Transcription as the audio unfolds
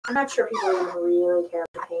I'm not sure people even really care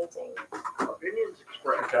about painting. Opinions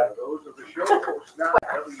expressed are those of the show host, not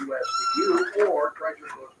WSTU or Treasure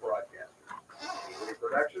Coast Broadcasting. Any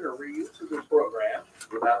production or reuse of this program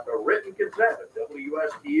without the written consent of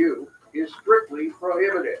WSTU is strictly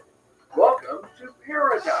prohibited. Welcome to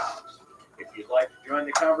Paradox. If you'd like to join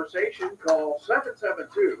the conversation, call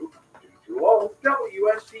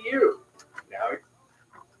 772-220-WSTU. Now,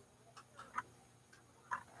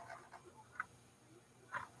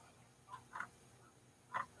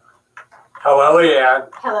 hello, Lee Ann.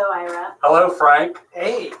 Hello, Ira. Hello, Frank.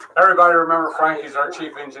 Hey. Everybody remember Frank? He's our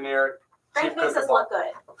chief engineer. Frank makes us look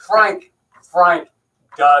good. Frank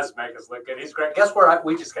does make us look good. He's great. Guess where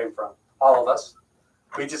we just came from? All of us.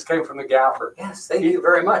 We just came from the Gaffer. Yes, thank you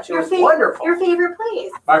very much. It was wonderful. Your favorite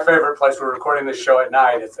place? My favorite place. We're recording this show at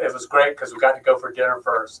night. It was great because we got to go for dinner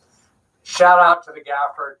first. Shout out to the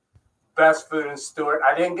Gaffer. Best food in Stewart.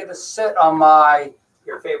 I didn't get to sit on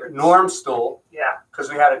Your favorite Norm stool. Yeah. Because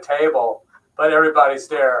we had a table, but everybody's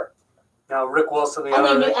there. You know, Rick Wilson,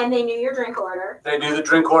 and they knew your drink order. They knew the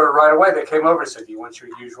drink order right away. They came over and said, "Do you want your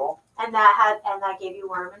usual?" And that gave you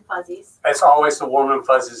warm and fuzzies. It's always the warm and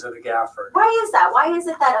fuzzies of the Gaffer. Why is that? Why is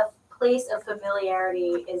it that a place of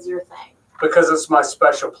familiarity is your thing? Because it's my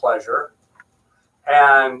special pleasure,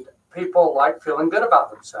 and people like feeling good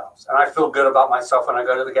about themselves, and I feel good about myself when I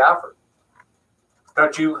go to the Gaffer.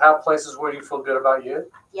 Don't you have places where you feel good about you?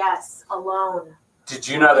 Yes, alone. Did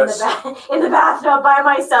you know that? In the bathtub by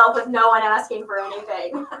myself with no one asking for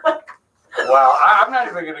anything. Well, I'm not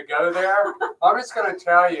even going to go there. I'm just going to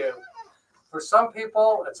tell you, for some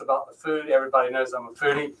people, it's about the food. Everybody knows I'm a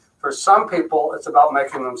foodie. For some people, it's about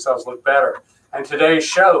making themselves look better. And today's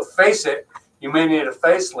show, face it, you may need a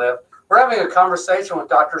facelift. We're having a conversation with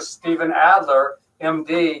Dr. Stephen Adler,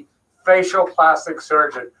 MD, facial plastic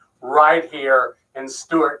surgeon, right here in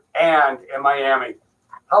Stewart and in Miami.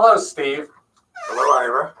 Hello, Steve. Hello,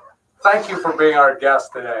 Ira. Thank you for being our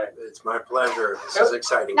guest today. It's my pleasure. This is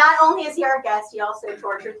exciting. Not only is he our guest, he also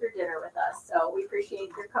tortured through dinner with us. So we appreciate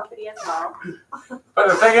your company as well. But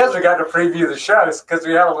the thing is, we got to preview the shows because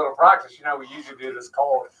we had a little practice. You know, we usually do this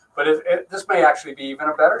cold. But this may actually be even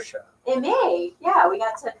a better show. It may. Yeah, we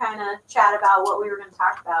got to kind of chat about what we were going to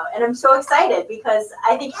talk about. And I'm so excited because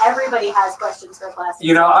I think everybody has questions for plastic.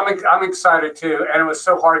 You know, I'm excited too. And it was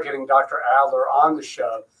so hard getting Dr. Adler on the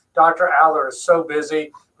show. Dr. Adler is so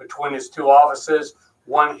busy between his two offices,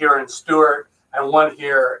 one here in Stewart and one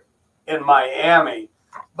here in Miami.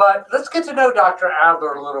 But let's get to know Dr.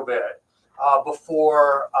 Adler a little bit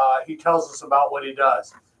before he tells us about what he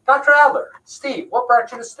does. Dr. Adler, Steve, what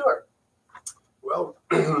brought you to Stewart? Well,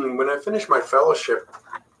 when I finished my fellowship,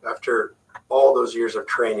 after all those years of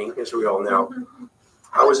training, as we all know,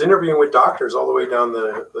 I was interviewing with doctors all the way down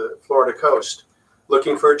the Florida coast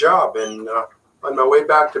looking for a job. And on my way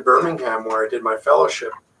back to Birmingham, where I did my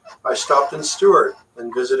fellowship, I stopped in Stewart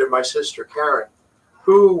and visited my sister, Karen,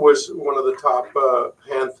 who was one of the top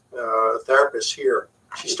hand therapists here.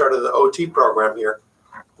 She started the OT program here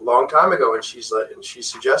a long time ago, and she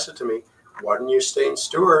suggested to me, why don't you stay in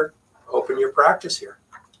Stewart, open your practice here?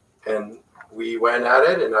 And we went at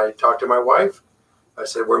it, and I talked to my wife. I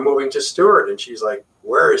said, we're moving to Stewart, and she's like,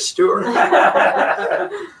 where is Stewart?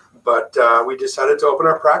 But we decided to open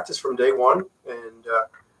our practice from day one, and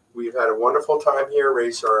we've had a wonderful time here,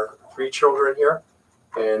 raised our 3 children here,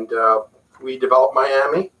 and we developed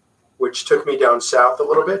Miami, which took me down south a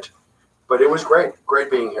little bit, but it was great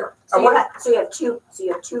being here. So you have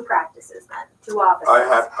two practices then, 2 offices.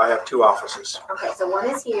 I have 2 offices. Okay, so one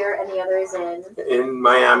is here and the other is in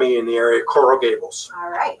Miami, in the area of Coral Gables.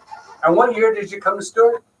 All right. And what year did you come to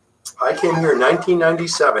Stewart? I came here in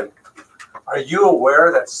 1997. Are you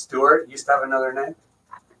aware that Stewart used to have another name?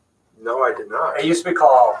 No, I did not. It used to be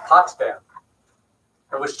called Potsdam.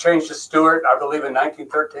 It was changed to Stewart, I believe, in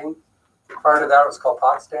 1913. Prior to that, it was called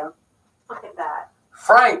Potsdam. Look at that.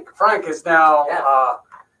 Frank is now,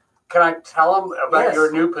 can I tell him about your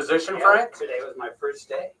new position, Frank? Today was my first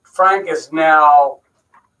day. Frank is now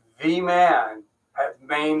the man at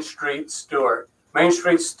Main Street Stewart. Main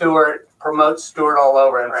Street Stewart promotes Stewart all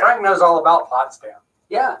over, and Frank knows all about Potsdam.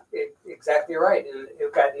 Yeah, exactly right. And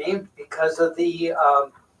it got named because of the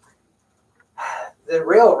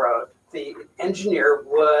railroad. The engineer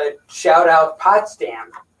would shout out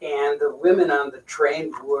Potsdam, and the women on the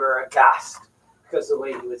train were aghast because of the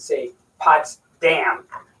way he would say Potsdam.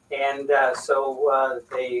 And so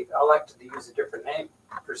they elected to use a different name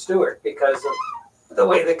for Stewart because of the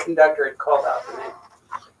way the conductor had called out the name.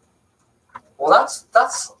 Well,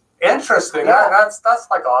 that's interesting. Yeah. That's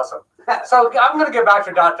like awesome. So I'm going to get back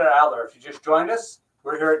to Dr. Adler. If you just joined us,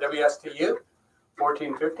 we're here at WSTU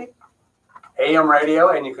 1450. AM radio,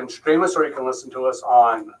 and you can stream us or you can listen to us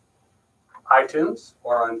on iTunes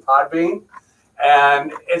or on Podbean.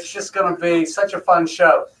 And it's just going to be such a fun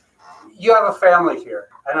show. You have a family here,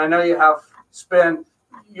 and I know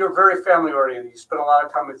you're very family oriented. You spend a lot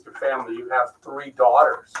of time with your family. You have 3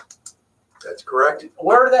 daughters. That's correct.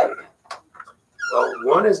 Where are they? Well,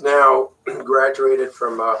 one is now graduated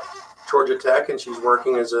from Georgia Tech, and she's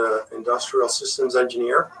working as an industrial systems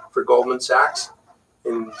engineer for Goldman Sachs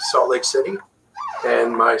in Salt Lake City.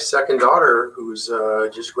 And my second daughter, who's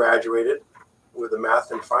just graduated with a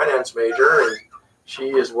math and finance major, and she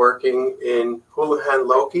is working in Houlihan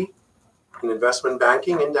Lokey in investment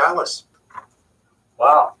banking in Dallas.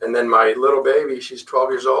 Wow. And then my little baby, she's 12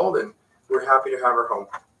 years old, and we're happy to have her home.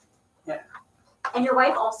 And your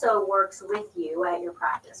wife also works with you at your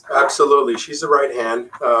practice, correct? Absolutely. She's the right hand.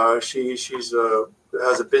 She's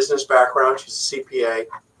has a business background. She's a CPA,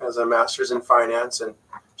 has a master's in finance, and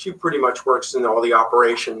she pretty much works in all the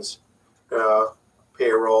operations,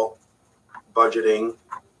 payroll, budgeting.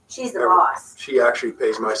 She's the boss. She actually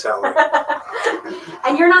pays my salary.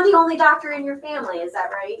 And you're not the only doctor in your family, is that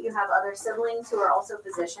right? You have other siblings who are also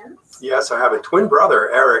physicians? Yes, I have a twin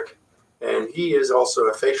brother, Eric, and he is also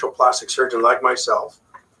a facial plastic surgeon like myself.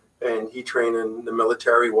 And he trained in the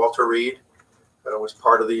military. Walter Reed was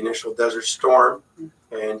part of the initial Desert Storm.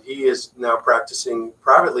 And he is now practicing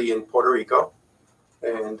privately in Puerto Rico.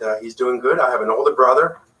 And he's doing good. I have an older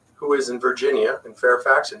brother who is in Virginia, in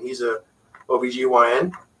Fairfax, and he's a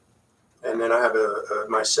OBGYN. And then I have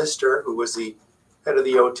my sister who was the head of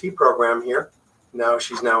the OT program here. Now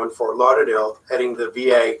she's now in Fort Lauderdale heading the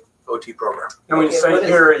VA OT program. And when you say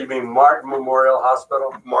here, you mean Martin Memorial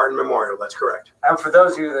Hospital? Martin Memorial, that's correct. And for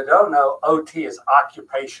those of you that don't know, OT is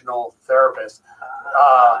occupational therapist.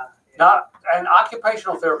 And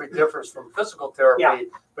occupational therapy differs from physical therapy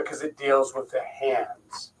because it deals with the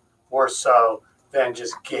hands more so than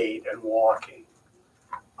just gait and walking.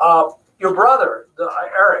 Your brother,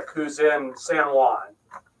 Eric, who's in San Juan,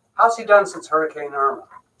 how's he done since Hurricane Irma?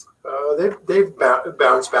 They've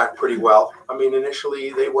bounced back pretty well. I mean,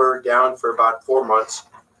 initially they were down for about 4 months,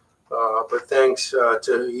 but thanks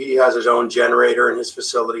to he has his own generator in his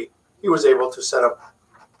facility, he was able to set up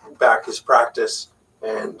back his practice,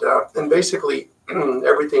 and basically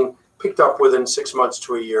everything picked up within 6 months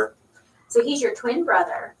to a year. So he's your twin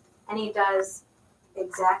brother, and he does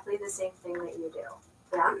exactly the same thing that you do.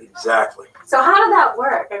 Yeah. Exactly. So how did that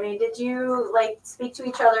work? I mean, did you speak to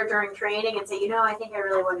each other during training and say, I think I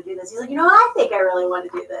really want to do this? He's like, I think I really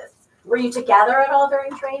want to do this. Were you together at all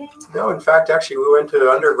during training? No, in fact, actually, we went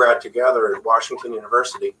to undergrad together at Washington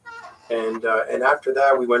University, and after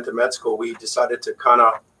that, we went to med school. We decided to kind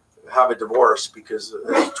of have a divorce because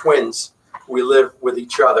as twins, we live with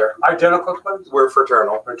each other. Identical twins? We're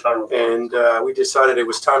fraternal. Fraternal. And we decided it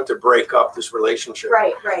was time to break up this relationship.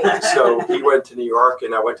 Right. So he went to New York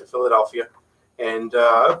and I went to Philadelphia. And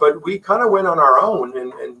but we kind of went on our own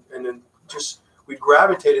and then just we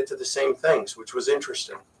gravitated to the same things, which was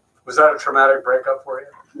interesting. Was that a traumatic breakup for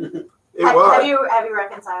you? It was. Have you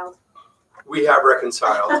reconciled? We have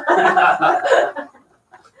reconciled.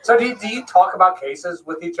 So do you talk about cases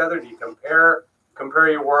with each other? Do you compare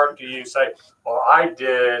your work? Do you say, well, I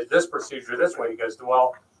did this procedure this way? He goes,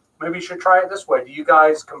 well, maybe you should try it this way. Do you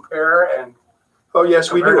guys compare and? Oh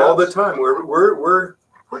yes, we do all the time. We're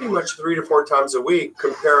pretty much 3 to 4 times a week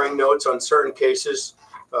comparing notes on certain cases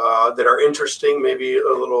that are interesting, maybe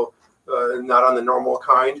a little not on the normal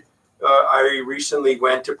kind. I recently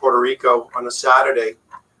went to Puerto Rico on a Saturday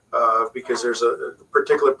because there's a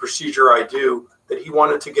particular procedure I do that he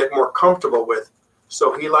wanted to get more comfortable with.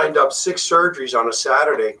 So he lined up 6 surgeries on a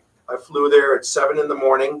Saturday. I flew there at 7 in the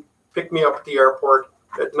morning, picked me up at the airport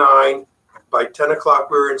at 9. By 10 o'clock,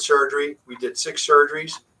 we were in surgery. We did 6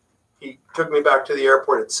 surgeries. He took me back to the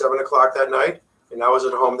airport at 7 o'clock that night, and I was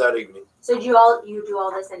at home that evening. So you do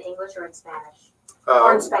all this in English or in Spanish?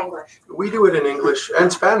 Or in Spanglish? We do it in English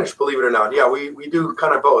and Spanish, believe it or not. Yeah, we do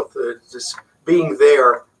kind of both. Just being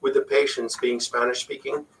there with the patients, being Spanish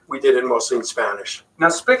speaking, we did it mostly in Spanish. Now,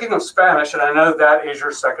 speaking of Spanish, and I know that is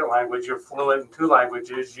your second language, you're fluent in 2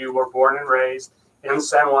 languages. You were born and raised in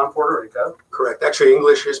San Juan, Puerto Rico. Correct. Actually,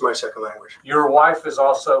 English is my second language. Your wife is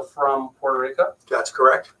also from Puerto Rico? That's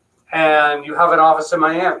correct. And you have an office in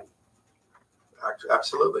Miami?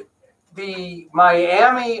 Absolutely. The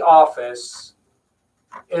Miami office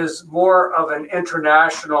is more of an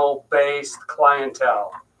international-based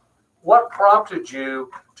clientele. What prompted you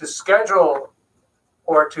to schedule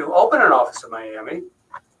or to open an office in Miami?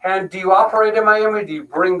 And do you operate in Miami? Do you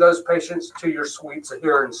bring those patients to your suites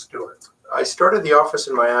here in Stewart? I started the office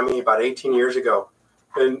in Miami about 18 years ago.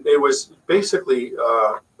 And it was basically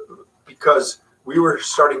because we were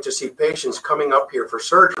starting to see patients coming up here for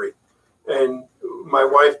surgery. And my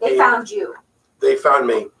wife, They found you. They found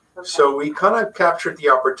me. Okay. So we kind of captured the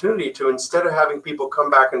opportunity to, instead of having people come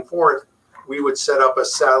back and forth, we would set up a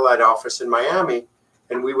satellite office in Miami,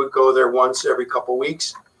 and we would go there once every couple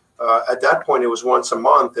weeks. At that point, it was once a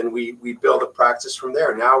month, and we built a practice from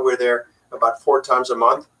there. Now we're there about 4 times a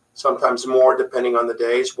month, sometimes more depending on the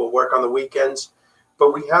days. We'll work on the weekends,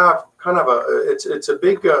 but we have kind of it's a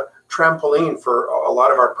big trampoline for a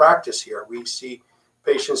lot of our practice here. We see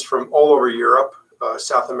patients from all over Europe,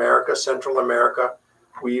 South America, Central America.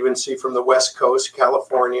 We even see from the West Coast,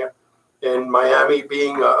 California, and Miami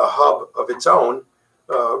being a hub of its own,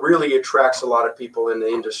 really attracts a lot of people in the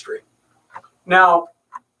industry. Now,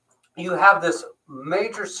 you have this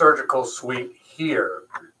major surgical suite here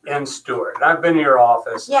in Stewart. And I've been to your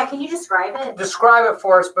office. Yeah, can you describe it? Describe it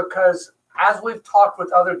for us, because as we've talked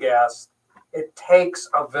with other guests, it takes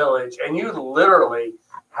a village, and you literally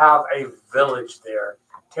have a village there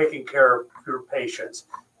taking care of your patients.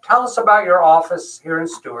 Tell us about your office here in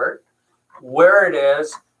Stewart, where it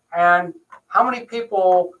is, and how many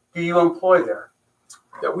people do you employ there?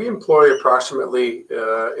 Yeah, we employ approximately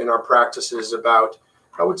in our practices about,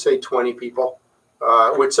 I would say, 20 people,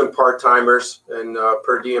 with some part-timers and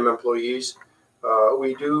per diem employees.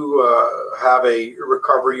 We do have a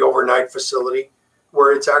recovery overnight facility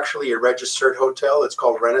where it's actually a registered hotel. It's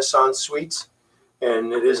called Renaissance Suites,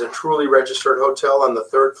 and it is a truly registered hotel on the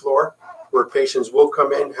 3rd floor where patients will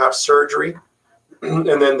come in, have surgery, and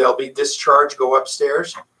then they'll be discharged, go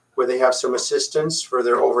upstairs where they have some assistance for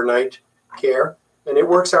their overnight care. And it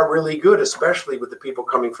works out really good, especially with the people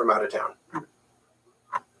coming from out of town.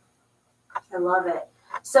 I love it.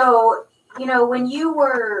 So, when you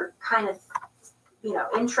were kind of,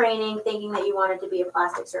 in training, thinking that you wanted to be a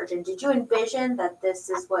plastic surgeon, did you envision that this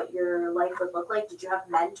is what your life would look like? Did you have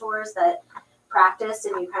mentors that practiced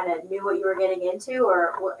and you kind of knew what you were getting into?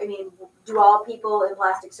 Or, do all people in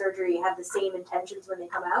plastic surgery have the same intentions when they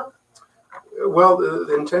come out? Well,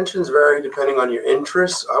 the intentions vary depending on your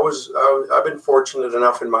interests. I've been fortunate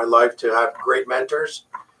enough in my life to have great mentors,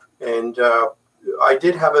 and I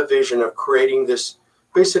did have a vision of creating this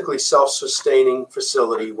basically self-sustaining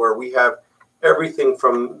facility where we have everything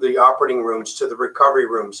from the operating rooms to the recovery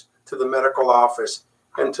rooms to the medical office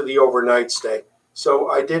and to the overnight stay. So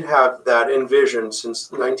I did have that envision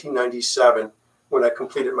since 1997 when I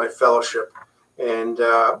completed my fellowship, and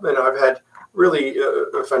I've had really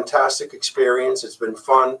a fantastic experience. It's been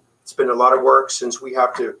fun. It's been a lot of work since we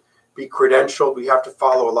have to be credentialed. We have to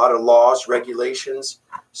follow a lot of laws, regulations.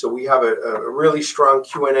 So we have a really strong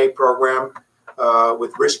Q&A program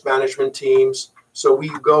with risk management teams. So we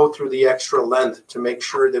go through the extra length to make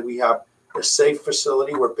sure that we have a safe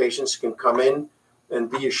facility where patients can come in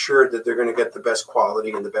and be assured that they're going to get the best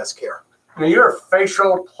quality and the best care. Now, you're a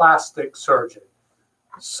facial plastic surgeon.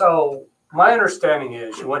 So my understanding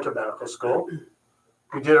is you went to medical school,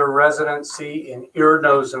 you did a residency in ear,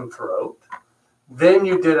 nose, and throat. Then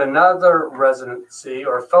you did another residency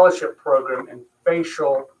or fellowship program in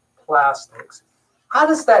facial plastics. How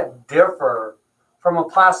does that differ from a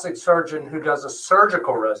plastic surgeon who does a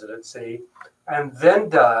surgical residency and then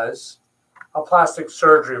does a plastic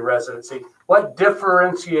surgery residency? What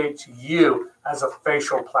differentiates you as a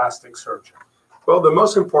facial plastic surgeon? Well, the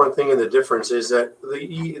most important thing in the difference is that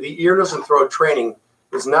the ear, nose, and throat training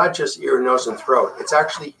is not just ear, nose, and throat. It's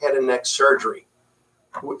actually head and neck surgery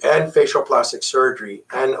and facial plastic surgery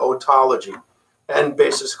and otology and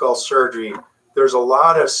basic skull surgery. There's a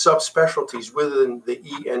lot of subspecialties within the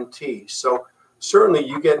ENT. So certainly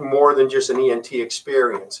you get more than just an ENT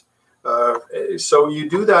experience. So you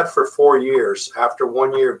do that for 4 years after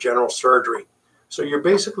 1 year of general surgery. So you're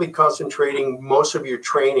basically concentrating most of your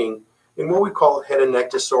training in what we call head and neck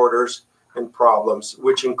disorders and problems,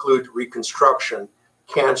 which include reconstruction,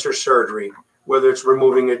 cancer surgery, whether it's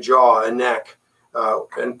removing a jaw, a neck,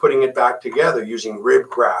 and putting it back together using rib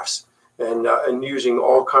grafts and using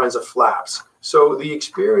all kinds of flaps. So the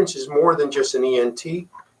experience is more than just an ENT.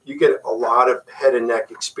 You get a lot of head and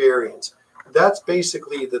neck experience. That's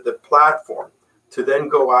basically the platform to then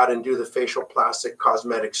go out and do the facial plastic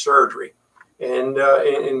cosmetic surgery. And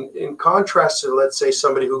in contrast to, let's say,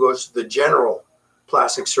 somebody who goes to the general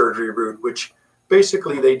plastic surgery route, which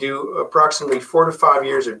basically they do approximately 4 to 5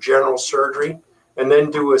 years of general surgery and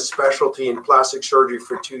then do a specialty in plastic surgery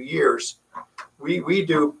for 2 years, we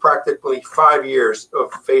do practically 5 years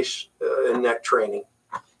of face and neck training.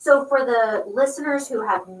 So for the listeners who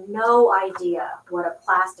have no idea what a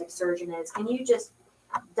plastic surgeon is, can you just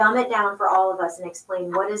dumb it down for all of us and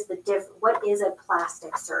explain what is a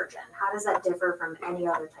plastic surgeon? How does that differ from any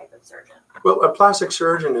other type of surgeon? Well, a plastic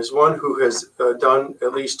surgeon is one who has done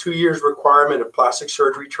at least 2 years requirement of plastic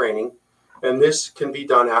surgery training, and this can be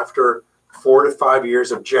done after 4 to 5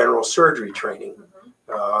 years of general surgery training.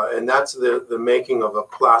 And that's the making of a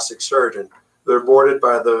plastic surgeon. They're boarded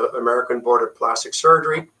by the American Board of Plastic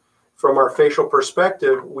Surgery. From our facial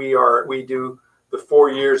perspective, we do the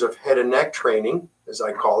 4 years of head and neck training, as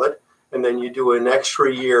I call it, and then you do an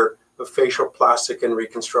extra year of facial plastic and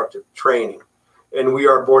reconstructive training. And we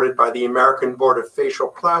are boarded by the American Board of Facial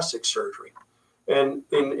Plastic Surgery. And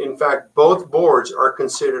in fact, both boards are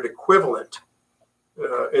considered equivalent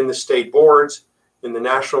in the state boards, in the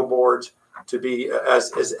national boards, to be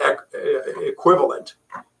as equivalent.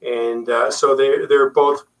 And so they're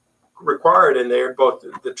both required, and they're both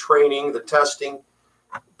the training, the testing,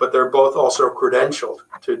 but they're both also credentialed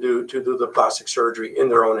to do the plastic surgery in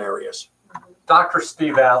their own areas. Dr.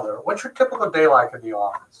 Steve Adler, what's your typical day like in the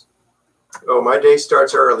office? Oh, my day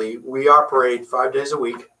starts early. We operate 5 days a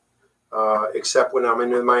week, except when I'm in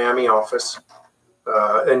the Miami office.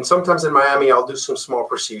 And sometimes in Miami, I'll do some small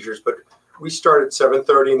procedures, but we start at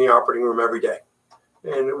 7:30 in the operating room every day.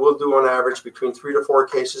 And we'll do on average between 3 to 4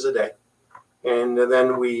 cases a day. And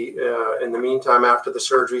then we, in the meantime, after the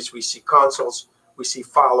surgeries, we see consults, we see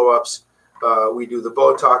follow-ups, we do the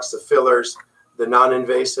Botox, the fillers, the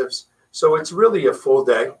non-invasives. So it's really a full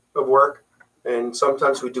day of work. And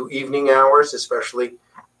sometimes we do evening hours, especially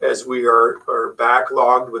as we are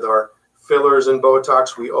backlogged with our fillers and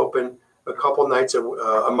Botox. We open a couple nights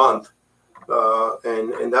a month.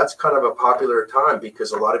 And that's kind of a popular time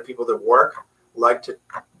because a lot of people that work like to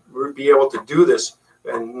be able to do this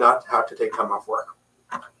and not have to take time off work.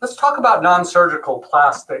 Let's talk about non-surgical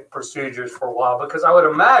plastic procedures for a while, because I would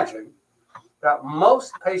imagine that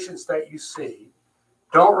most patients that you see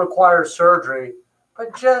don't require surgery,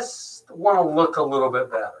 but just want to look a little bit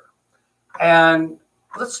better. And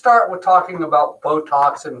let's start with talking about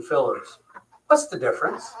Botox and fillers. What's the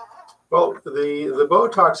difference? Well, the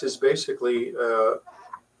Botox is basically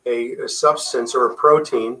a substance or a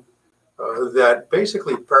protein that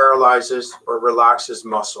basically paralyzes or relaxes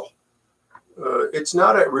muscle. It's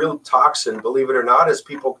not a real toxin, believe it or not, as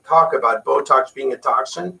people talk about Botox being a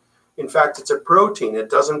toxin. In fact, it's a protein.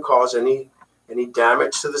 It doesn't cause any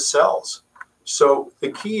damage to the cells. So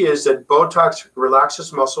the key is that Botox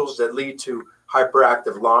relaxes muscles that lead to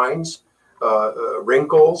hyperactive lines,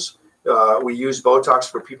 wrinkles. We use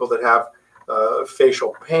Botox for people that have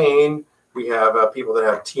facial pain. We have people that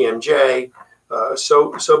have TMJ.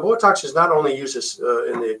 So Botox is not only used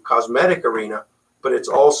in the cosmetic arena, but it's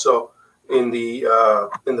also in the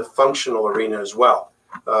functional arena as well.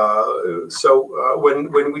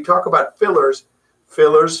 When we talk about fillers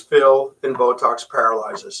fill and Botox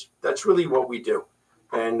paralyzes. That's really what we do.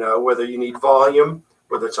 And whether you need volume,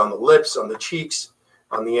 whether it's on the lips, on the cheeks,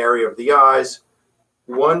 on the area of the eyes,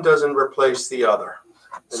 one doesn't replace the other.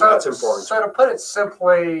 And that's important. So to put it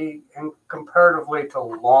simply and comparatively to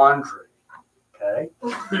laundry, okay,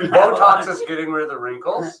 Botox is getting rid of the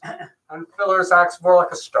wrinkles, and fillers acts more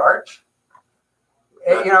like a starch.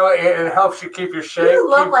 It helps you keep your shape. You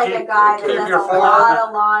look like a guy that does a lot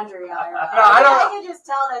of laundry. No, I can just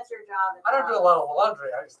tell that's your job. I don't do a lot of laundry.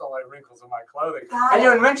 I just don't like wrinkles in my clothing. And you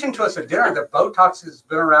had mentioned to us at dinner that Botox has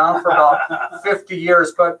been around for about 50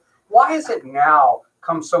 years, but why is it now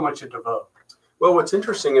come so much into vogue? Well, what's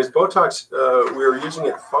interesting is Botox, we're using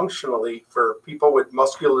it functionally for people with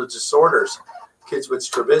muscular disorders, kids with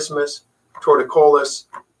strabismus, torticollis,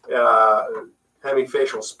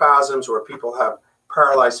 hemifacial spasms, where people have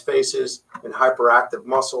paralyzed faces and hyperactive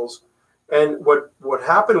muscles. And what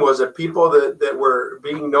happened was that people that were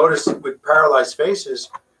being noticed with paralyzed faces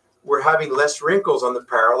were having less wrinkles on the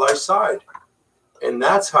paralyzed side. And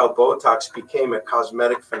that's how Botox became a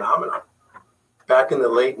cosmetic phenomenon back in the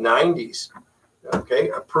late 90s. Okay,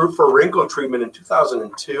 approved for wrinkle treatment in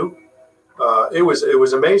 2002. It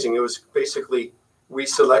was amazing. It was basically we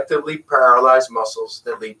selectively paralyze muscles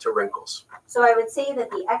that lead to wrinkles. So I would say that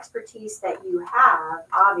the expertise that you have,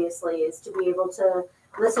 obviously, is to be able to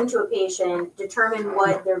listen to a patient, determine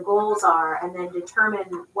what their goals are, and then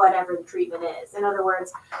determine whatever the treatment is. In other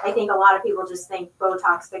words, I think a lot of people just think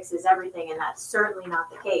Botox fixes everything, and that's certainly not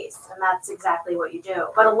the case. And that's exactly what you do.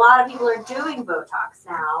 But a lot of people are doing Botox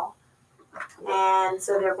now. And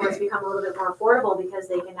so therefore it's become a little bit more affordable because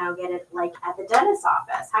they can now get it like at the dentist's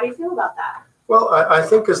office. How do you feel about that? Well, I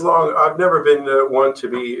think I've never been one to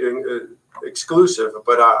be exclusive,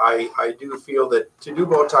 but I do feel that to do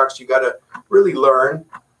Botox, you got to really learn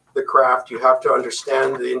the craft. You have to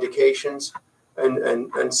understand the indications.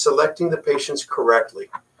 and selecting the patients correctly,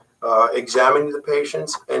 examining the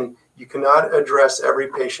patients, and you cannot address every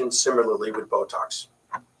patient similarly with Botox.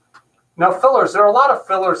 Now, fillers, there are a lot of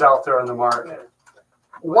fillers out there in the market.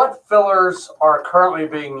 What fillers are currently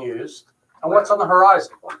being used, and what's on the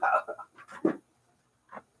horizon?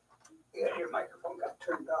 Yeah, your microphone got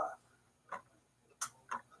turned off.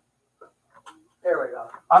 There we go.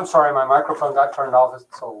 I'm sorry, my microphone got turned off.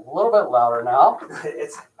 It's a little bit louder now.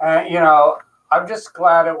 It's And, you know, I'm just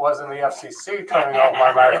glad it wasn't the FCC turning off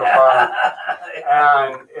my microphone.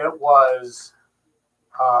 And it was,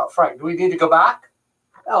 Frank, do we need to go back?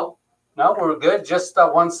 Oh, No, we're good. Just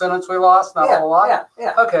one sentence we lost, not a whole lot?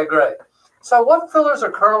 Yeah. Okay, great. So what fillers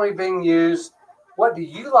are currently being used? What do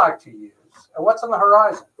you like to use? And what's on the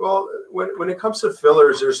horizon? Well, when it comes to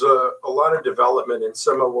fillers, there's a lot of development in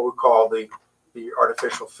some of what we call the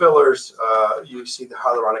artificial fillers. You see the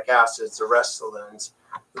hyaluronic acids, the Restylans,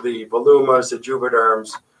 the Volumas, the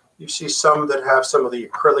Juvederms. You see some that have some of the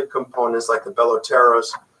acrylic components like the Belloteros,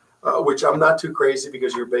 which I'm not too crazy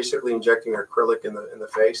because you're basically injecting acrylic in the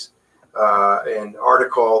face. And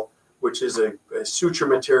Articol, which is a suture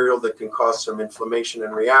material that can cause some inflammation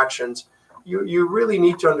and reactions. You really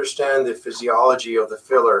need to understand the physiology of the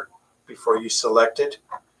filler before you select it.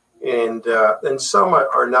 And some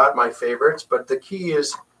are not my favorites, but the key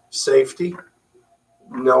is safety,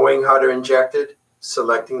 knowing how to inject it,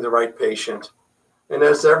 selecting the right patient. And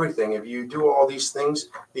that's everything. If you do all these things,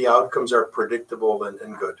 the outcomes are predictable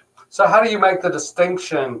and good. So how do you make the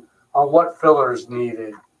distinction on what filler is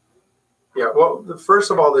needed? Yeah, well, first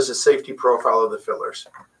of all, there's a safety profile of the fillers.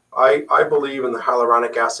 I believe in the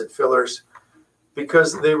hyaluronic acid fillers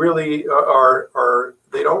because they really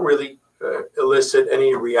they don't really elicit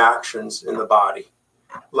any reactions in the body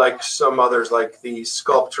like some others, like the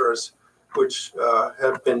Sculptras, which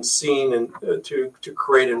have been seen to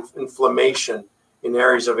create inflammation in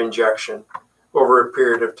areas of injection over a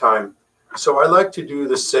period of time. So I like to do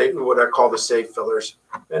what I call the safe fillers.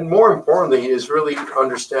 And more importantly is really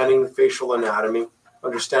understanding the facial anatomy,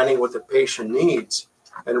 understanding what the patient needs,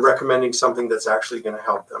 and recommending something that's actually going to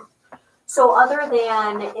help them. So other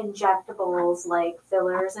than injectables like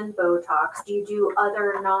fillers and Botox, do you do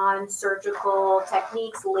other non-surgical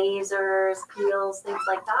techniques, lasers, peels, things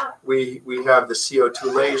like that? We have the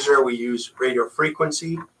CO2 laser. We use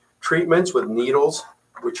radiofrequency treatments with needles,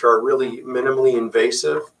 which are really minimally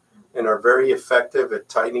invasive and are very effective at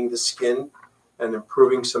tightening the skin and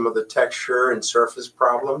improving some of the texture and surface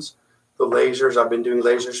problems. The lasers, I've been doing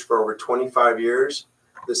lasers for over 25 years,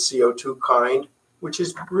 the CO2 kind, which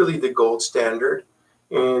is really the gold standard.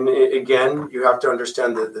 And again, you have to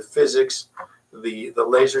understand the physics, the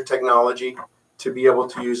laser technology to be able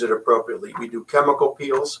to use it appropriately. We do chemical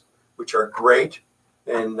peels, which are great.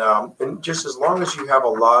 And just as long as you have a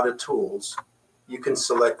lot of tools, you can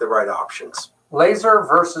select the right options. Laser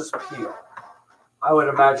versus peel. I would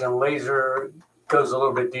imagine laser goes a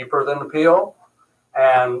little bit deeper than the peel,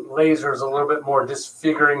 and laser is a little bit more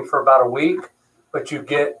disfiguring for about a week, but you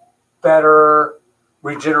get better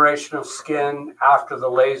regeneration of skin after the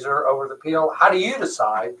laser over the peel. How do you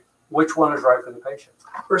decide which one is right for the patient?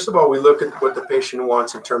 First of all, we look at what the patient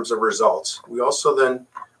wants in terms of results. We also then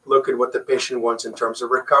look at what the patient wants in terms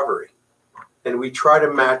of recovery. And we try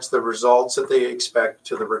to match the results that they expect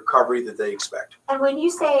to the recovery that they expect. And when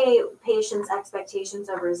you say patients' expectations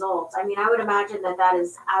of results, I mean, I would imagine that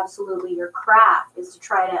is absolutely your craft, is to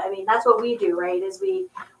try to, I mean, that's what we do, right? Is we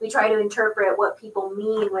try to interpret what people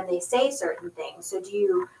mean when they say certain things. So do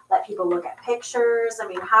you let people look at pictures? I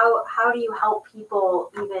mean, how do you help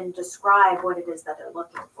people even describe what it is that they're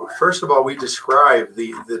looking for? First of all, we describe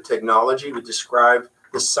the technology, we describe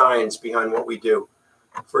the science behind what we do.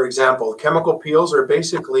 For example, chemical peels are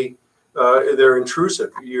basically, they're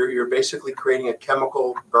intrusive. You're basically creating a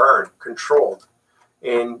chemical burn, controlled,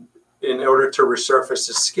 and in order to resurface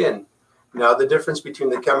the skin. Now, the difference between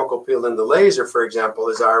the chemical peel and the laser, for example,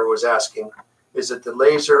 as Ira was asking, is that the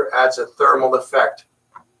laser adds a thermal effect,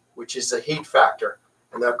 which is a heat factor,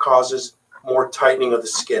 and that causes more tightening of the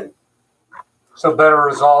skin. So better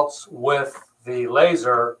results with the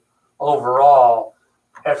laser overall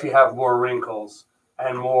if you have more wrinkles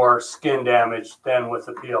and more skin damage than with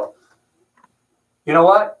the peel. You know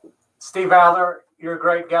what? Steve Adler, you're a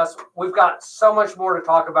great guest. We've got so much more to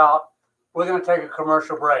talk about. We're going to take a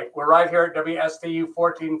commercial break. We're right here at WSTU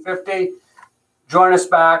 1450. Join us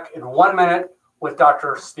back in 1 minute with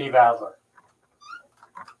Dr. Steve Adler.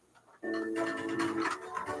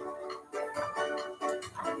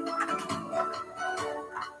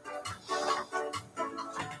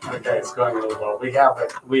 Okay, it's going a little well. We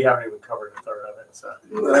haven't even covered a third of it. So.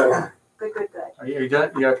 Good. Are you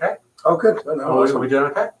done? You okay? Oh, good. No, Are we doing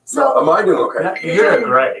okay? So am I doing okay? Yeah, you're doing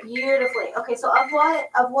great. beautifully. Okay, so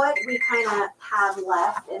of what we kind of have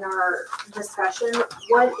left in our discussion,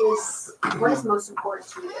 what is most important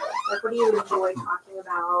to you? Like, what do you enjoy talking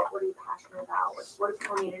about? What are you passionate about? What do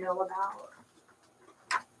people need to know about?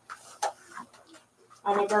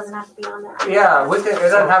 And it doesn't have to be on there. Yeah, it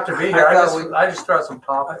doesn't have to be here. I just throw some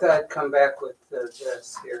I topics. thought I'd come back with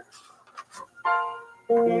this here.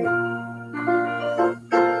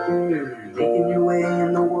 Making your way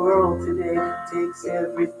in the world today takes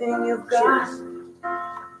everything you've got.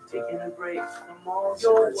 Taking a break from all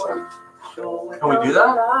your work. Can we do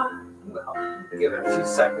that? Well, give it a few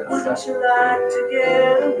seconds. Wouldn't you like to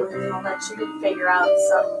get away? I'll let you figure out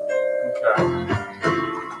some Okay.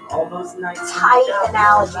 All those nights tight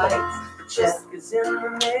analogies. check is in the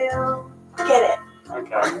mail. Get it.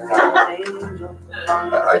 Okay.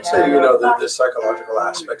 I'd say, the psychological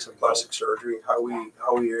aspects of plastic surgery, how we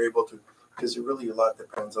are able to, because really a lot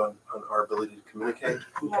depends on our ability to communicate,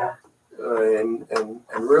 Yeah. and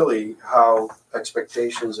really how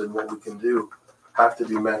expectations and what we can do have to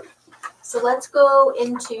be met. So let's go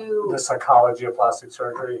into, The psychology of plastic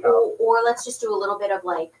surgery. or let's just do a little bit of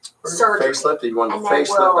like surgery. Facelift, you want And the then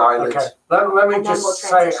facelift, we'll- eyelids. Okay. Let me And then just we'll say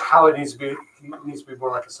transition. how it needs to be. It needs to be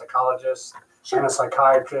more like a psychologist and a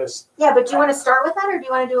psychiatrist. Yeah, but do you want to start with that, or do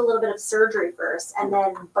you want to do a little bit of surgery first, and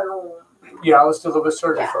then boom? Yeah, let's do a little bit of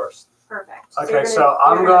surgery Yeah. first. Perfect. Okay, you're so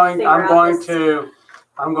gonna I'm going figure out this. to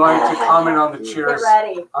comment on the Get cheers.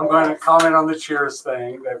 ready. I'm going to comment on the cheers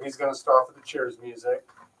thing. That he's going to start with the cheers music.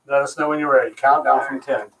 Let us know when you're ready. Count down from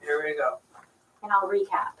 10. Here we go. And I'll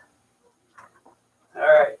recap. All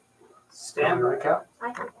right. Stand by. Recap.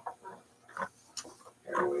 I can.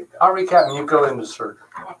 Here we go. I'll recap and you go into surgery.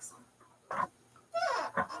 Excellent.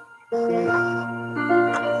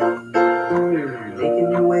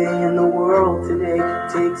 Making your way in the world today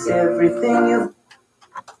takes everything you've.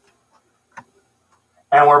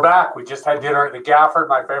 And we're back. We just had dinner at the Gafford,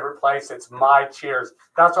 my favorite place. It's my cheers.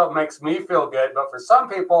 That's what makes me feel good. But for some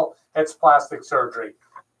people, it's plastic surgery.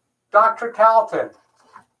 Dr. Talton,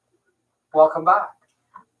 welcome back.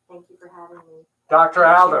 Thank you for having me. Dr.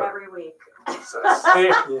 Thank you Adler, every week.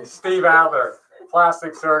 Steve Adler,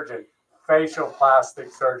 plastic surgeon, facial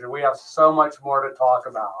plastic surgeon. We have so much more to talk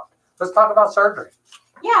about. Let's talk about surgery.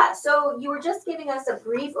 Yeah, so you were just giving us a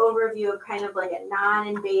brief overview of kind of like a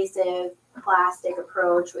non-invasive plastic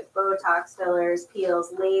approach with Botox fillers,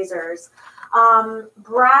 peels, lasers,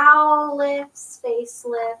 brow lifts,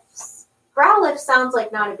 facelifts. Brow lift sounds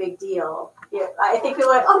like not a big deal. Yeah, I think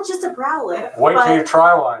people are like, oh, just a brow lift. Wait till you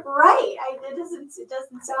try one. Right, it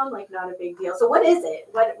doesn't sound like not a big deal. So what is it?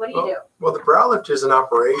 What do you do? Well, the brow lift is an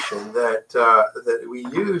operation that we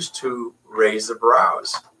use to raise the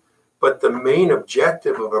brows. But the main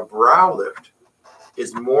objective of a brow lift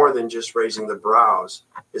is more than just raising the brows.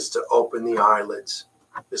 It's to open the eyelids,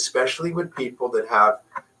 especially with people that have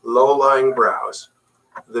low-lying brows.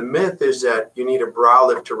 The myth is that you need a brow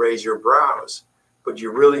lift to raise your brows, but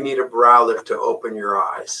you really need a brow lift to open your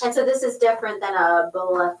eyes. And so this is different than a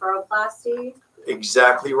blepharoplasty?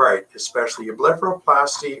 Exactly right. Especially a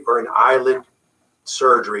blepharoplasty or an eyelid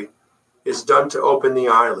surgery is done to open the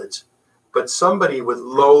eyelids. But somebody with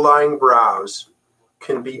low-lying brows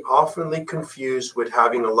can be oftenly confused with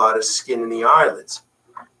having a lot of skin in the eyelids.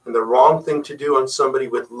 And the wrong thing to do on somebody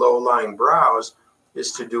with low-lying brows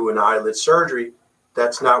is to do an eyelid surgery.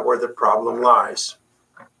 That's not where the problem lies.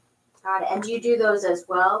 Got it. And do you do those as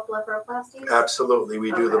well, blepharoplasties? Absolutely.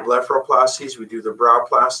 We do the Okay. blepharoplasties, we do the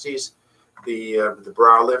browplasties, the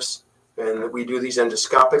brow lifts, and we do these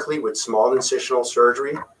endoscopically with small incisional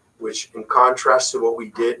surgery, which in contrast to what we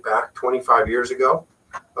did back 25 years ago,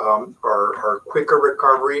 are quicker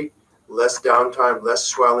recovery, less downtime, less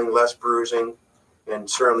swelling, less bruising, and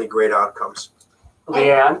certainly great outcomes.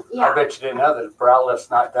 Leanne, Yeah. I bet you didn't know that a brow lift's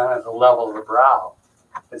not done at the level of the brow.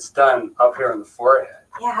 It's done up here in the forehead.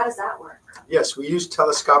 Yeah, how does that work? Yes, we use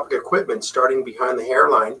telescopic equipment starting behind the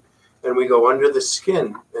hairline, and we go under the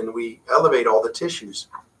skin and we elevate all the tissues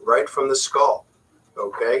right from the skull.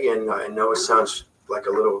 Okay, and I know it sounds like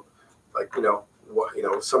a little, like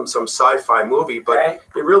some sci-fi movie, but Right.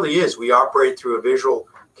 it really is. We operate through a visual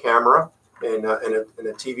camera and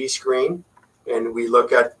a TV screen, and we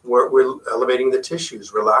look at where we're elevating the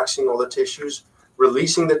tissues, relaxing all the tissues,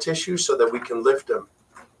 releasing the tissues so that we can lift them.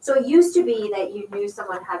 So it used to be that you knew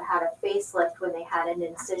someone had had a facelift when they had an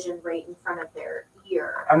incision right in front of their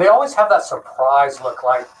ear. And they always have that surprise look,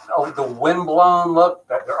 like the windblown look,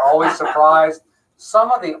 that they're always surprised.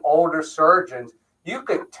 Some of the older surgeons, you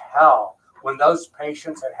could tell when those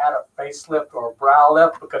patients had had a facelift or a brow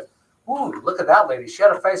lift because, ooh, look at that lady. She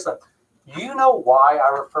had a facelift. You know why I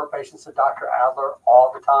refer patients to Dr. Adler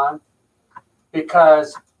all the time?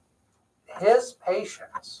 Because his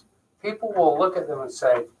patients, people will look at them and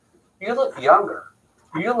say, you look younger.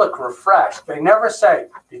 You look refreshed. They never say,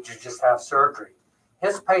 did you just have surgery?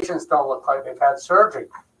 His patients don't look like they've had surgery.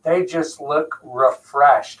 They just look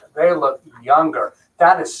refreshed. They look younger.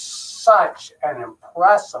 That is such an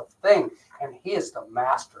impressive thing, and he is the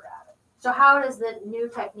master at it. So how does the new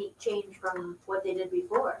technique change from what they did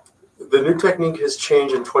before? The new technique has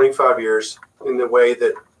changed in 25 years in the way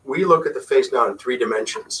that we look at the face now in 3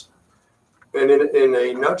 dimensions. And in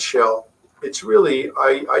a nutshell, it's really,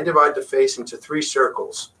 I divide the face into 3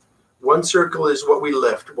 circles. One circle is what we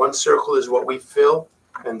lift, one circle is what we fill,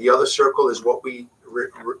 and the other circle is what we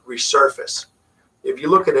resurface. If you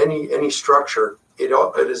look at any structure, it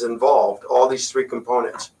is involved, all these 3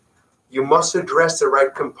 components. You must address the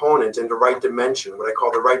right component in the right dimension, what I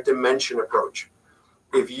call the right dimension approach.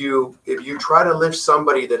 If you try to lift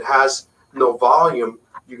somebody that has no volume,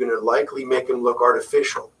 you're going to likely make him look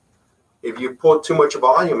artificial. If you put too much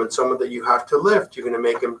volume in someone that you have to lift, you're going to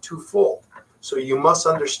make him too full. So you must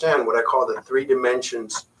understand what I call the 3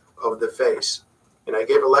 dimensions of the face. And I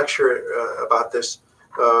gave a lecture about this,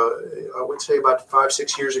 I would say about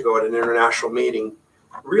 5-6 years ago at an international meeting,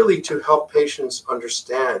 really to help patients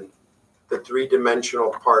understand the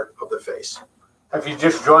 3-dimensional part of the face. If you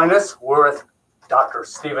just joined us, we're with Dr.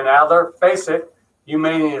 Stephen Adler. Face it, you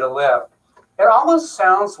may need a lift. It almost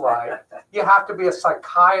sounds like you have to be a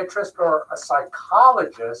psychiatrist or a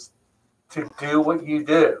psychologist to do what you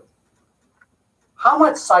do. How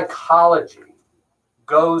much psychology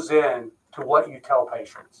goes into what you tell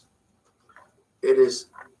patients? It is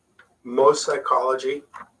most psychology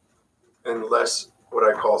and less what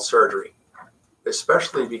I call surgery,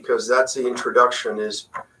 especially because that's the introduction is,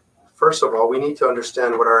 first of all, we need to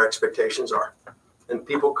understand what our expectations are. And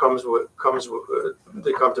people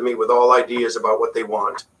they come to me with all ideas about what they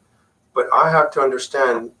want. But I have to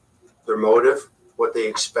understand their motive, what they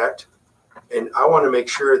expect, and I want to make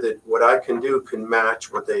sure that what I can do can match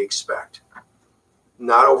what they expect.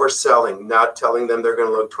 Not overselling, not telling them they're going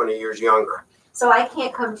to look 20 years younger. So I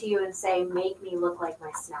can't come to you and say, make me look like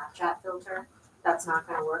my Snapchat filter. That's not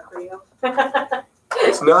going to work for you.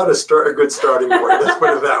 It's not a good starting point. Let's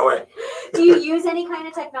put it that way. Do you use any kind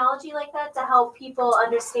of technology like that to help people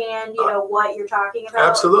understand, what you're talking about?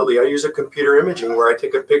 Absolutely. I use a computer imaging where I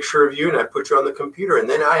take a picture of you and I put you on the computer, and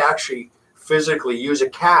then I actually physically use a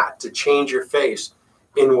CAT to change your face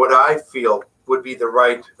in what I feel would be the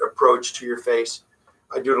right approach to your face.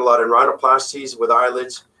 I do a lot in rhinoplasties with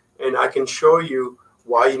eyelids, and I can show you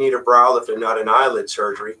why you need a brow lift and not an eyelid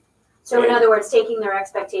surgery. So in other words, taking their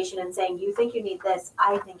expectation and saying, you think you need this,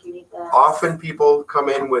 I think you need this. Often people come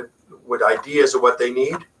in with ideas of what they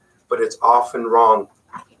need, but it's often wrong.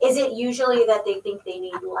 Is it usually that they think they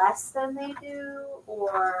need less than they do,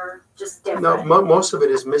 or just different? No, most of it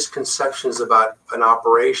is misconceptions about an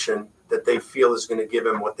operation that they feel is going to give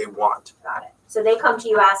them what they want. Got it. So they come to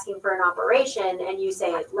you asking for an operation, and you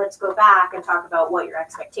say, let's go back and talk about what your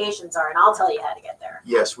expectations are, and I'll tell you how to get there.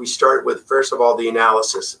 Yes, we start with, first of all, the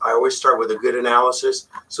analysis. I always start with a good analysis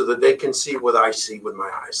so that they can see what I see with my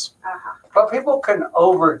eyes. Uh-huh. But people can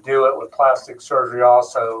overdo it with plastic surgery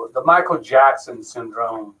also. The Michael Jackson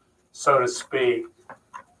syndrome, so to speak.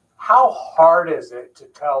 How hard is it to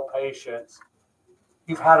tell patients,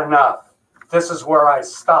 you've had enough. This is where I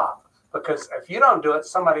stop. Because if you don't do it,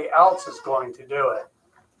 somebody else is going to do it.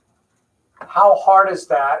 How hard is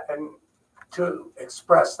that, and to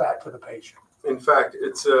express that to the patient? In fact,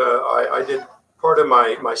 it's I did part of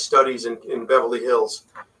my studies in Beverly Hills,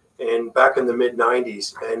 and back in the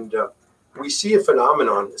mid-'90s, and we see a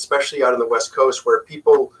phenomenon, especially out on the West Coast, where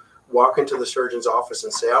people walk into the surgeon's office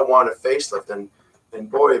and say, I want a facelift.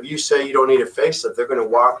 And boy, if you say you don't need a facelift, they're going to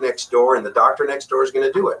walk next door, and the doctor next door is going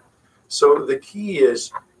to do it. So the key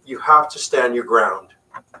is, you have to stand your ground,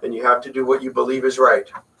 and you have to do what you believe is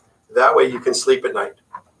right. That way you can sleep at night.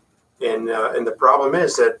 And the problem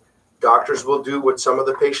is that doctors will do what some of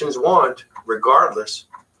the patients want, regardless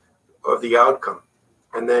of the outcome.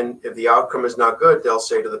 And then if the outcome is not good, they'll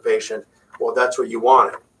say to the patient, well, that's what you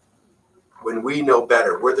wanted. When we know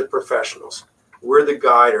better, we're the professionals. We're the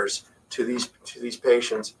guiders to these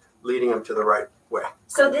patients, leading them to the right way.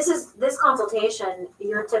 So this consultation,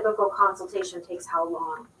 your typical consultation takes how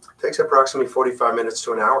long? It takes approximately 45 minutes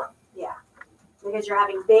to an hour. Yeah, because you're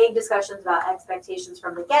having big discussions about expectations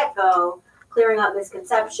from the get-go, clearing up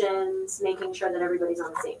misconceptions, making sure that everybody's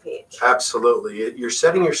on the same page. Absolutely. You're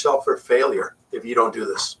setting yourself for failure if you don't do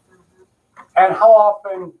this. And how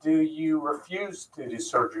often do you refuse to do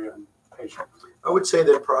surgery on patients? I would say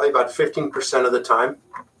that probably about 15% of the time.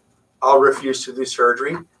 I'll refuse to do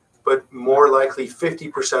surgery, but more likely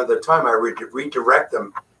 50% of the time I redirect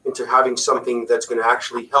them into having something that's going to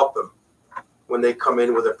actually help them when they come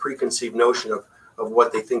in with a preconceived notion of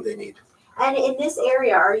what they think they need. And in this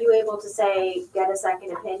area, are you able to say, get a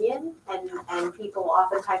second opinion, and people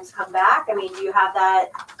oftentimes come back? I mean, do you have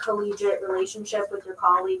that collegiate relationship with your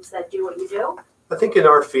colleagues that do what you do? I think in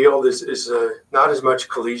our field is not as much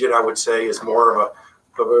collegiate, I would say, is more of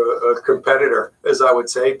a competitor, as I would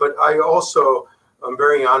say. But I'm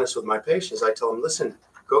very honest with my patients. I tell them, listen,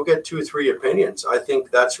 go get 2 or 3 opinions. I think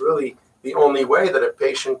that's really the only way that a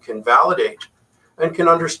patient can validate and can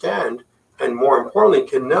understand, and more importantly,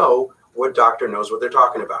 can know what doctor knows what they're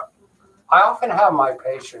talking about. I often have my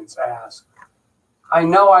patients ask, I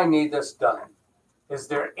know I need this done. Is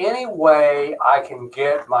there any way I can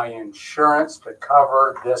get my insurance to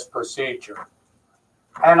cover this procedure?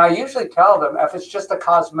 And I usually tell them, if it's just a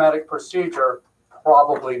cosmetic procedure,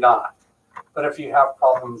 probably not. But if you have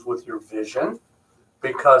problems with your vision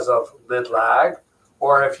because of lid lag,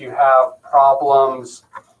 or if you have problems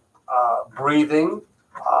breathing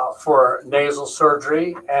for nasal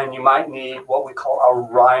surgery, and you might need what we call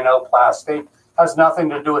a rhinoplasty. Has nothing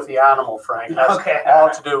to do with the animal, Frank. Has all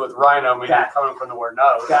to do with rhino, meaning coming from the word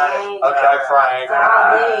nose. Got it. Okay, Frank.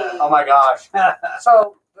 Oh my gosh.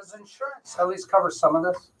 So does insurance at least cover some of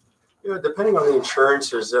this? Yeah, depending on the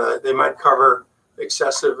insurances, they might cover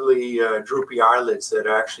excessively droopy eyelids that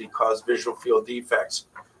actually cause visual field defects.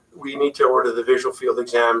 We need to order the visual field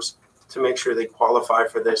exams to make sure they qualify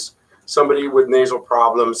for this. Somebody with nasal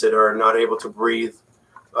problems that are not able to breathe,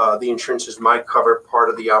 the insurances might cover part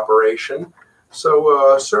of the operation.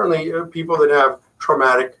 So certainly people that have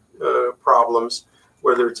traumatic problems,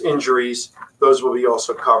 whether it's injuries, those will be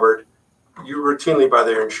also covered routinely by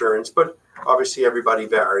their insurance, but obviously everybody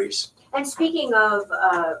varies. And speaking of,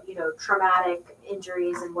 traumatic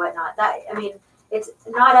injuries and whatnot, it's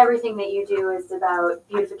not everything that you do is about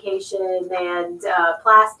beautification and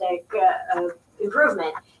plastic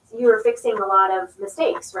improvement. You're fixing a lot of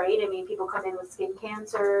mistakes, right? I mean, people come in with skin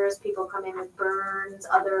cancers, people come in with burns,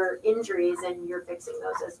 other injuries, and you're fixing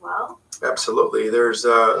those as well? Absolutely. There's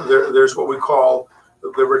what we call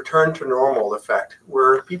the return to normal effect,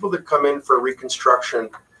 where people that come in for reconstruction,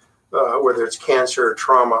 whether it's cancer or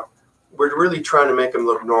trauma, we're really trying to make them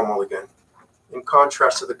look normal again, in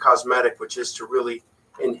contrast to the cosmetic, which is to really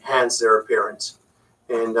enhance their appearance.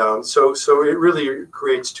 And so it really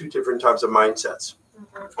creates 2 different types of mindsets.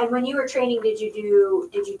 And when you were training, did you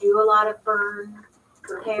do a lot of burn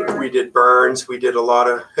repair? We did burns. We did a lot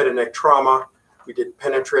of head and neck trauma. We did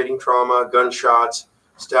penetrating trauma, gunshots,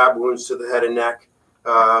 stab wounds to the head and neck.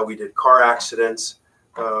 We did car accidents.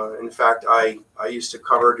 In fact, I used to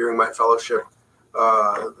cover during my fellowship.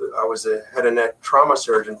 I was a head and neck trauma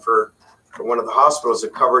surgeon for one of the hospitals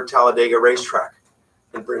that covered Talladega Racetrack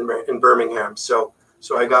in Birmingham. So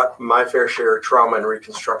I got my fair share of trauma and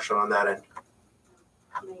reconstruction on that end.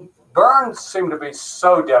 Burns seem to be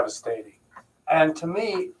so devastating. And to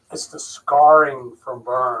me, it's the scarring from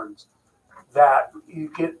burns that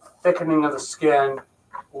you get thickening of the skin,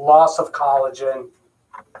 loss of collagen,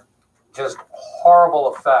 just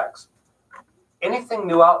horrible effects. Anything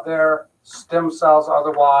new out there, stem cells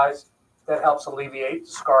otherwise, that helps alleviate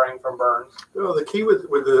scarring from burns? Well, the key with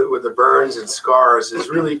the burns and scars is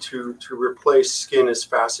really to replace skin as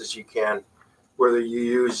fast as you can. Whether you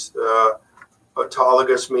use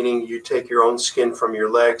autologous, meaning you take your own skin from your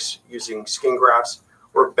legs using skin grafts,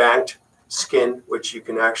 or banked skin, which you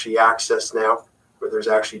can actually access now, where there's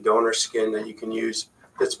actually donor skin that you can use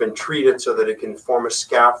that's been treated so that it can form a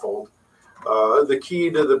scaffold. The key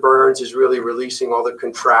to the burns is really releasing all the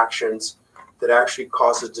contractions that actually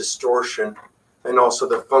causes distortion, and also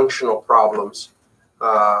the functional problems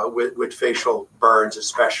with facial burns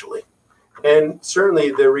especially. And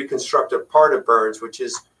certainly the reconstructive part of burns, which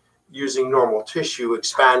is using normal tissue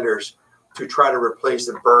expanders to try to replace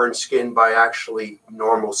the burned skin by actually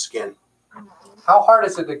normal skin. How hard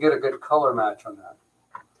is it to get a good color match on that?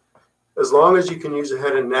 As long as you can use the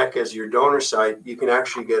head and neck as your donor site, you can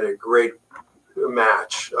actually get a great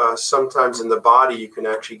match. Sometimes in the body, you can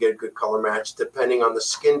actually get a good color match depending on the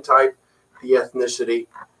skin type, the ethnicity,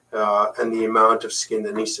 and the amount of skin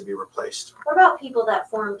that needs to be replaced. What about people that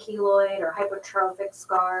form keloid or hypertrophic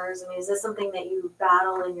scars? I mean, is this something that you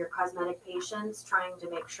battle in your cosmetic patients, trying to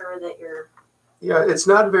make sure that you're... Yeah, it's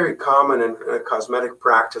not very common in cosmetic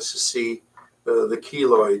practice to see the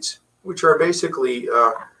keloids, which are basically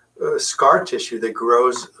scar tissue that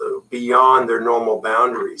grows beyond their normal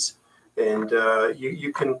boundaries. And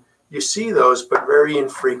you see those, but very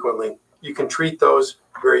infrequently. You can treat those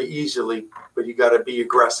very easily, but you got to be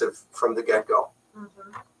aggressive from the get-go.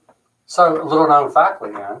 Mm-hmm. So, a little known fact,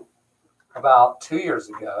 Leanne, about 2 years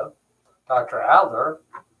ago, Dr. Adler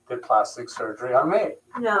did plastic surgery on me.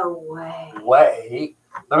 No way.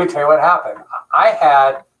 Let me tell you what happened. I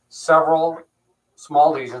had several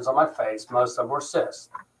small lesions on my face. Most of them were cysts.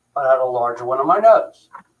 But I had a larger one on my nose,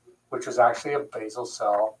 which was actually a basal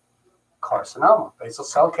cell carcinoma, basal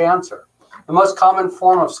cell cancer. The most common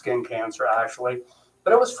form of skin cancer, actually,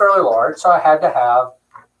 but it was fairly large. So I had to have,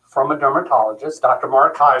 from a dermatologist, Dr.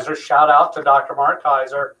 Mark Kaiser, shout out to Dr. Mark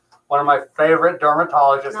Kaiser, one of my favorite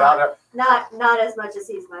dermatologists out there. Not as much as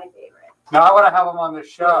he's my favorite. Now I want to have him on the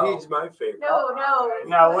show. He's my favorite. No.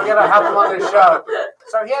 No, we're going to have him on the show.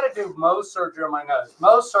 So he had to do Mohs surgery on my nose.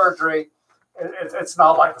 Mohs surgery, it's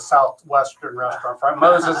not like the Southwestern restaurant, right?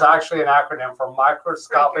 Mohs is actually an acronym for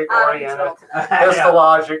microscopic oriented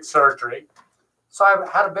histologic surgery. So I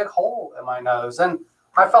had a big hole in my nose, and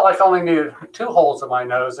I felt like I only needed 2 holes in my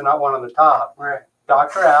nose and not one on the top. Right.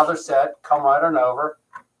 Dr. Adler said, come right on over.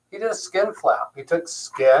 He did a skin flap. He took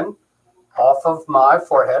skin off of my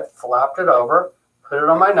forehead, flapped it over, put it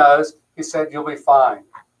on my nose. He said, you'll be fine.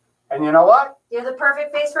 And you know what? You're the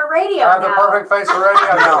perfect face for radio I have now. the perfect face for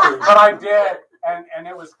radio now. But I did, and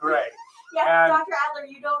it was great. Yeah, And- Dr. Adler,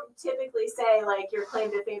 you don't typically say, like, your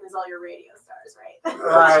claim to fame is all your radio stars, right?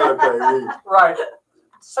 Right. Right.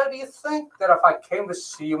 So do you think that if I came to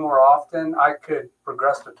see you more often, I could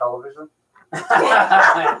progress to television?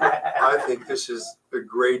 I think this is a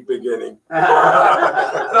great beginning.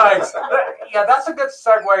 Thanks. Yeah, that's a good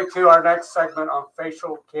segue to our next segment on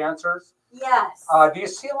facial cancers. Yes. Do you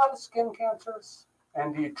see a lot of skin cancers?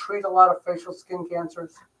 And do you treat a lot of facial skin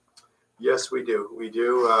cancers? Yes, we do. We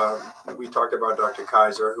do. We talked about Dr.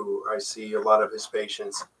 Kaiser, who I see a lot of his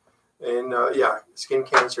patients. And yeah, skin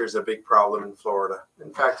cancer is a big problem in Florida.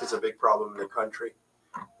 In fact, it's a big problem in the country.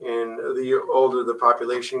 And the older the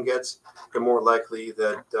population gets, the more likely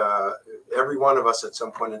that every one of us at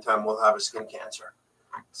some point in time will have a skin cancer.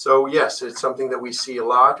 So yes, it's something that we see a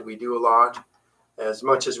lot. We do a lot, as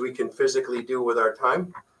much as we can physically do with our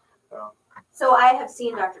time. So I have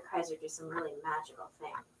seen Dr. Kaiser do some really magical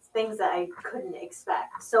things that I couldn't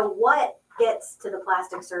expect. So what gets to the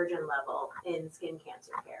plastic surgeon level in skin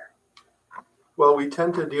cancer care? Well, we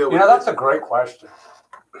tend to deal with. You know, that's a great question.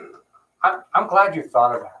 I'm glad you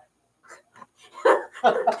thought of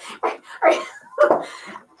that.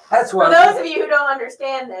 That's For what. those of you who don't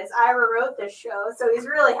understand this, Ira wrote this show, so he's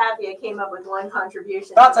really happy I came up with one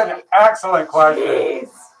contribution. That's an excellent question. Jeez.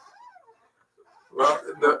 Well,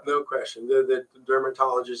 no question. The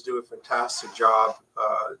dermatologists do a fantastic job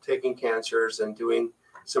taking cancers and doing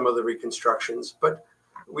some of the reconstructions. But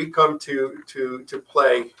we come to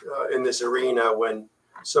play in this arena when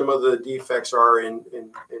some of the defects are in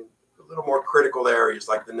a little more critical areas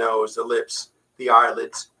like the nose, the lips, the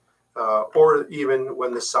eyelids, or even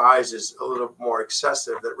when the size is a little more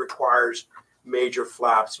excessive that requires major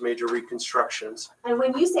flaps, major reconstructions. And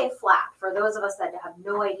when you say flap, for those of us that have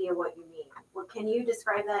no idea what you mean, can you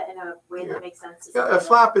describe that in a way that makes sense? To A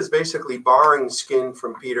flap is basically barring skin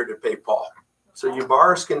from Peter to pay Paul. So you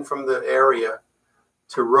bar skin from the area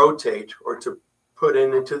to rotate or to put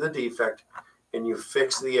into the defect, and you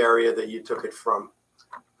fix the area that you took it from.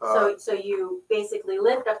 So you basically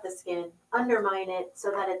lift up the skin, undermine it so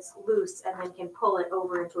that it's loose, and then can pull it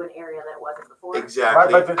over into an area that it wasn't before.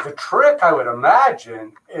 Exactly. Right, but the trick, I would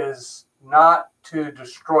imagine, is not to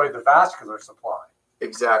destroy the vascular supply.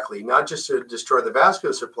 Exactly. Not just to destroy the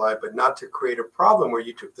vascular supply, but not to create a problem where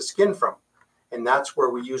you took the skin from. And that's where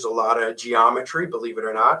we use a lot of geometry, believe it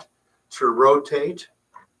or not, to rotate,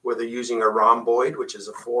 whether using a rhomboid, which is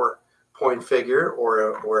a 4-point figure,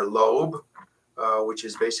 or a lobe, which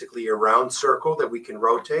is basically a round circle that we can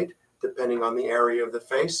rotate. Depending on the area of the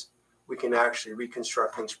face, we can actually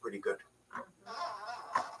reconstruct things pretty good.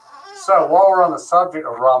 So while we're on the subject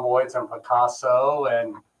of rhomboids and Picasso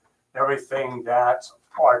and everything that's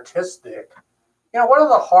artistic, you know, one of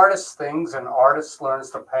the hardest things an artist learns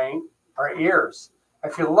to paint are ears.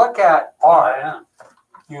 If you look at art,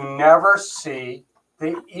 you never see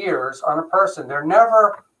the ears on a person. They're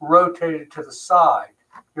never rotated to the side.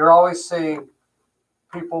 You're always seeing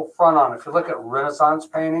people front on. If you look at Renaissance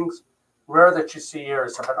paintings, rare that you see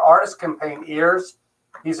ears. If an artist can paint ears,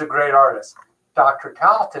 he's a great artist. Dr.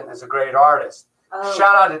 Calton is a great artist. Oh,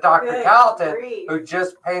 Shout out to Dr. good Calton, grief. who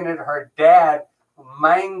just painted her dad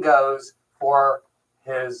mangoes for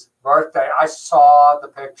his birthday. I saw the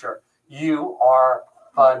picture. You are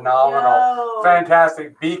Phenomenal. No.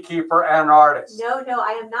 Fantastic beekeeper and artist. No,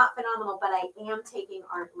 I am not phenomenal, but I am taking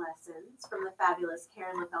art lessons from the fabulous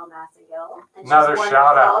Karen LaFell Massengill. And she's Another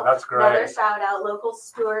shout out. wonderful. That's great. Another shout out, local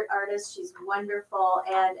Stewart artist. She's wonderful,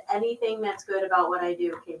 and anything that's good about what I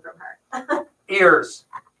do came from her. Ears.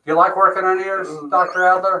 Do you like working on ears, Dr.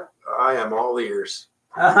 Adler? I am all ears.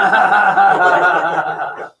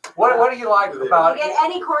 What do you like about You get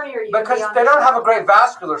any corner you because can be on they the don't show. have a great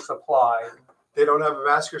vascular supply. They don't have a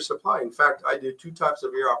vascular supply. In fact, I do 2 types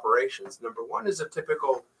of ear operations. Number one is a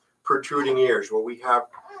typical protruding ears, where we have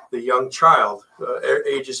the young child,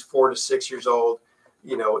 ages 4 to 6 years old,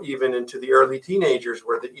 even into the early teenagers,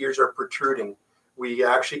 where the ears are protruding. We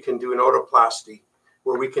actually can do an otoplasty,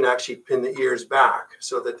 where we can actually pin the ears back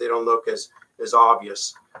so that they don't look as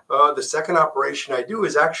obvious. The second operation I do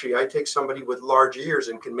is actually I take somebody with large ears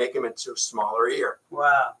and can make them into a smaller ear.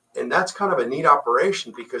 Wow. And that's kind of a neat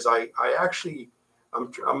operation, because I'm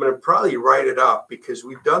going to probably write it up, because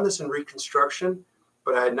we've done this in reconstruction,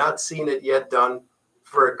 but I had not seen it yet done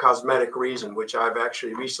for a cosmetic reason, which I've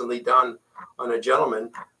actually recently done on a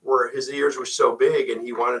gentleman where his ears were so big and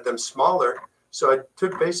he wanted them smaller. So I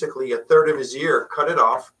took basically a third of his ear, cut it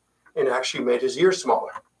off, and actually made his ear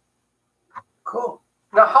smaller. Cool.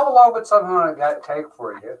 Now, how long would something like that take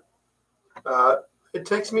for you? It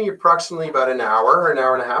takes me approximately about an hour and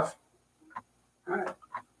a half. All right.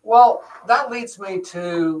 Well, that leads me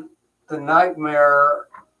to the nightmare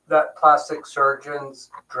that plastic surgeons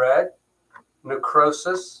dread: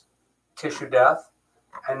 necrosis, tissue death,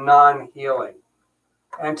 and non-healing.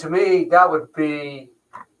 And to me, that would be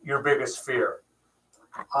your biggest fear.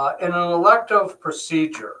 In an elective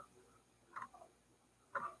procedure,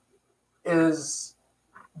 is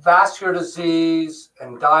vascular disease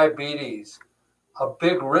and diabetes a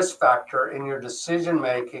big risk factor in your decision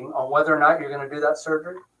making on whether or not you're going to do that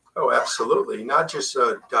surgery? Oh, absolutely. Not just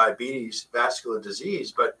diabetes, vascular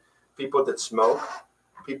disease, but people that smoke,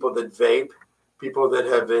 people that vape, people that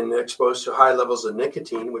have been exposed to high levels of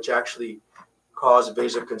nicotine, which actually cause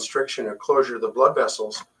vasoconstriction or closure of the blood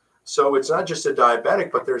vessels. So it's not just a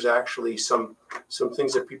diabetic, but there's actually some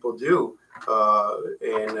things that people do,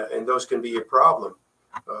 and those can be a problem.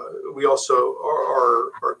 We also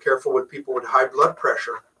are careful with people with high blood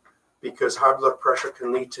pressure, because high blood pressure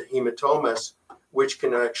can lead to hematomas, which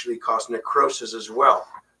can actually cause necrosis as well.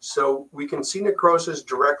 So we can see necrosis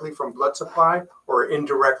directly from blood supply or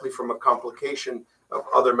indirectly from a complication of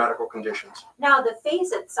other medical conditions. Now, the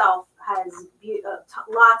face itself has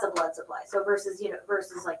lots of blood supply. So versus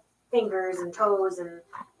like fingers and toes and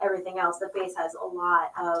everything else, the face has a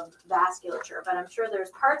lot of vasculature. But I'm sure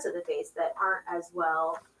there's parts of the face that aren't as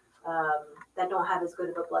well, that don't have as good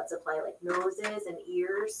of a blood supply, like noses and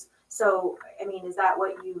ears. So, I mean, is that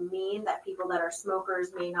what you mean, that people that are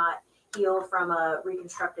smokers may not heal from a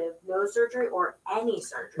reconstructive nose surgery, or any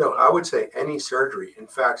surgery? No, I would say any surgery. In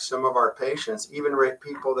fact, some of our patients, even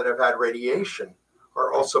people that have had radiation,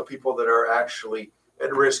 are also people that are actually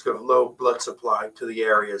at risk of low blood supply to the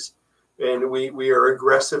areas. And we are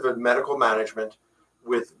aggressive in medical management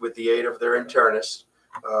with the aid of their internists.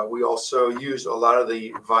 We also use a lot of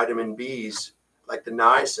the vitamin Bs, like the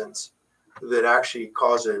niacins, that actually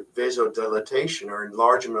cause a vasodilatation or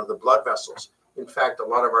enlargement of the blood vessels. In fact, a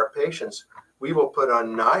lot of our patients, we will put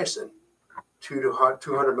on niacin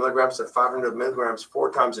 200 milligrams to 500 milligrams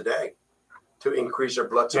 4 times a day to increase their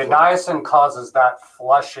blood supply. Yeah, niacin causes that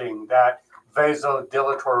flushing, that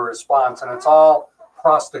vasodilatory response, and it's all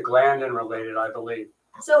prostaglandin related, I believe.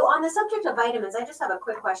 So on the subject of vitamins, I just have a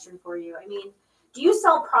quick question for you. I mean, do you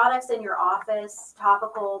sell products in your office,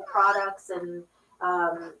 topical products, and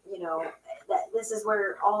this is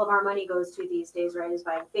where all of our money goes to these days, right? Is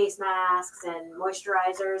buying face masks and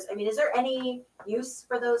moisturizers. I mean, is there any use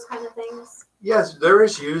for those kind of things? Yes, there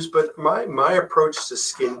is use, but my approach to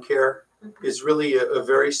skincare is really a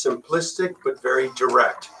very simplistic but very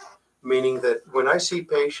direct, meaning that when I see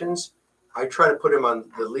patients, I try to put them on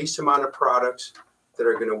the least amount of products that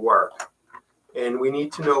are going to work. And we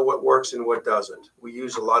need to know what works and what doesn't. We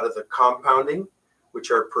use a lot of the compounding, which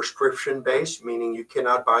are prescription-based, meaning you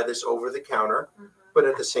cannot buy this over the counter, but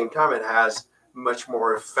at the same time, it has much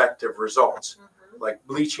more effective results, like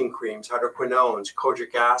bleaching creams, hydroquinones,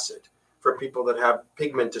 kojic acid, for people that have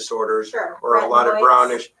pigment disorders or a lot of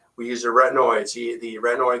brownish. We use the retinoids, the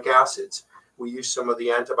retinoic acids. We use some of the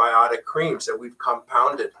antibiotic creams that we've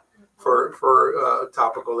compounded for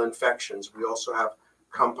topical infections. We also have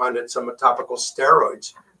compounded some topical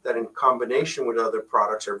steroids that in combination with other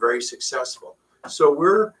products are very successful.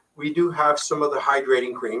 So we do have some of the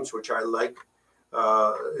hydrating creams, which I like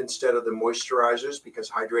instead of the moisturizers, because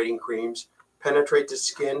hydrating creams penetrate the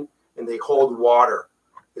skin and they hold water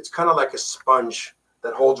It's kind of like a sponge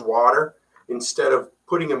that holds water instead of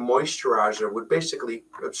putting a moisturizer, which basically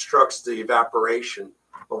obstructs the evaporation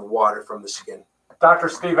of water from the skin. Dr.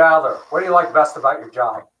 Steve Adler, what do you like best about your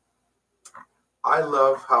job? I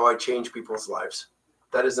love how I change people's lives.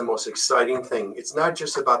 That is the most exciting thing. It's not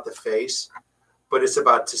just about the face, but it's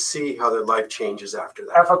about to see how their life changes after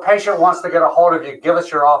that. If a patient wants to get a hold of you, give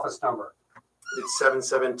us your office number. It's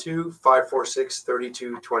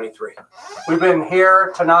 772-546-3223. We've been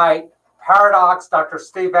here tonight, Paradox, Dr.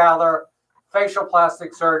 Steve Adler, facial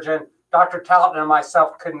plastic surgeon. Dr. Talton and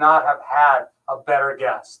myself could not have had a better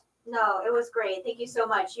guest. No, it was great. Thank you so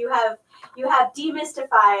much. You have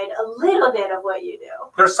demystified a little bit of what you do.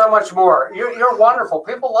 There's so much more. You're wonderful.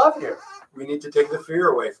 People love you. We need to take the fear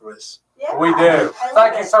away from this. Yeah, We do.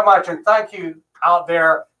 Thank you so much. And thank you out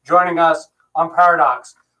there joining us on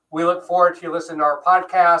Paradox. We look forward to you listening to our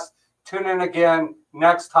podcast. Tune in again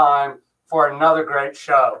next time for another great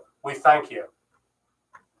show. We thank you.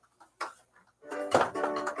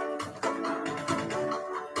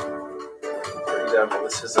 For example,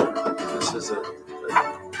 this is a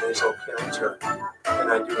nasal cancer,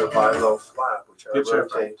 and I do a bi-lobe flap, which I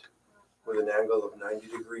rotate with an angle of 90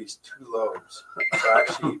 degrees, 2 lobes. So I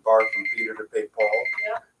actually bar from Peter to pay Paul,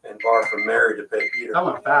 and bar from Mary to pay Peter. That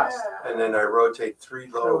went fast. And then I rotate 3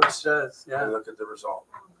 lobes It does, yeah. and look at the result.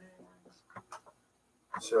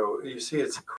 So you see, it's